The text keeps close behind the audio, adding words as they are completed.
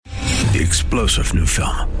The explosive new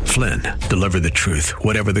film, Flynn, Deliver the Truth,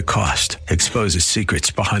 Whatever the Cost, exposes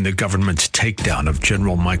secrets behind the government's takedown of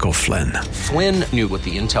General Michael Flynn. Flynn knew what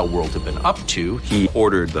the intel world had been up to. He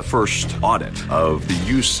ordered the first audit of the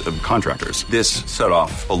use of contractors. This set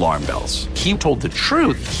off alarm bells. He told the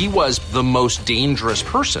truth. He was the most dangerous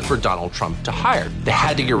person for Donald Trump to hire. They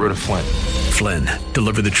had to get rid of Flynn. Flynn,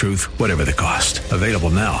 Deliver the Truth, Whatever the Cost. Available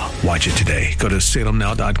now. Watch it today. Go to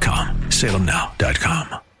salemnow.com.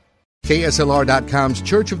 salemnow.com. KSLR.com's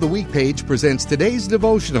Church of the Week page presents today's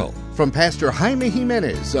devotional from Pastor Jaime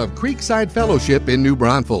Jimenez of Creekside Fellowship in New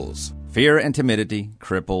Braunfels. Fear and timidity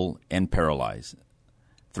cripple and paralyze.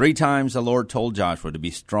 3 times the Lord told Joshua to be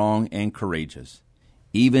strong and courageous.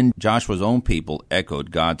 Even Joshua's own people echoed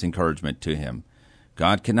God's encouragement to him.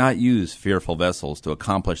 God cannot use fearful vessels to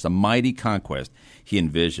accomplish the mighty conquest he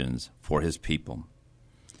envisions for his people.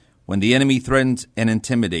 When the enemy threatens and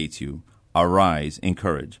intimidates you, arise in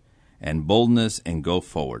courage and boldness and go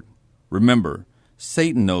forward. Remember,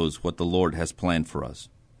 Satan knows what the Lord has planned for us.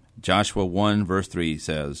 Joshua 1 verse 3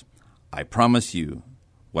 says, I promise you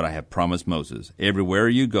what I have promised Moses. Everywhere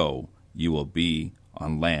you go, you will be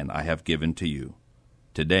on land I have given to you.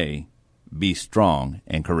 Today, be strong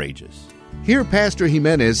and courageous. Hear Pastor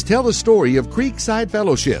Jimenez tell the story of Creekside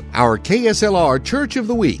Fellowship, our KSLR Church of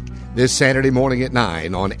the Week, this Saturday morning at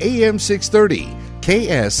 9 on AM 630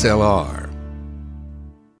 KSLR.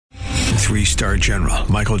 3-star General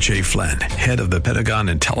Michael J. Flynn, head of the Pentagon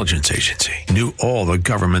Intelligence Agency, knew all the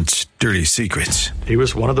government's dirty secrets. He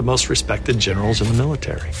was one of the most respected generals in the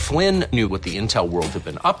military. Flynn knew what the intel world had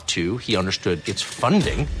been up to. He understood its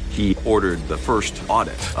funding. He ordered the first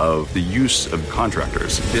audit of the use of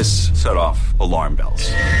contractors. This set off alarm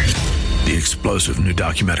bells. The explosive new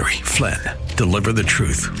documentary, Flynn, Deliver the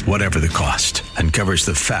Truth, Whatever the Cost, uncovers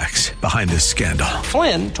the facts behind this scandal.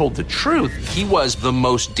 Flynn told the truth. He was the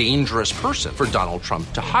most dangerous person for Donald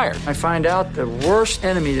Trump to hire. I find out the worst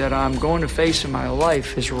enemy that I'm going to face in my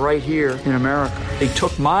life is right here in America. They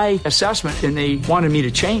took my assessment and they wanted me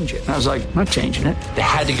to change it. And I was like, I'm not changing it. They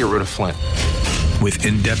had to get rid of Flynn. With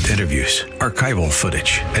in-depth interviews, archival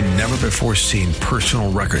footage, and never-before-seen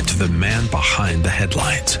personal records of the man behind the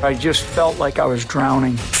headlines. I just felt like I was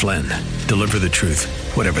drowning. Flynn, Deliver the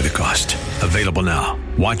Truth, Whatever the Cost. Available now.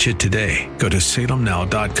 Watch it today. Go to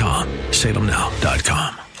salemnow.com.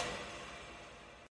 salemnow.com.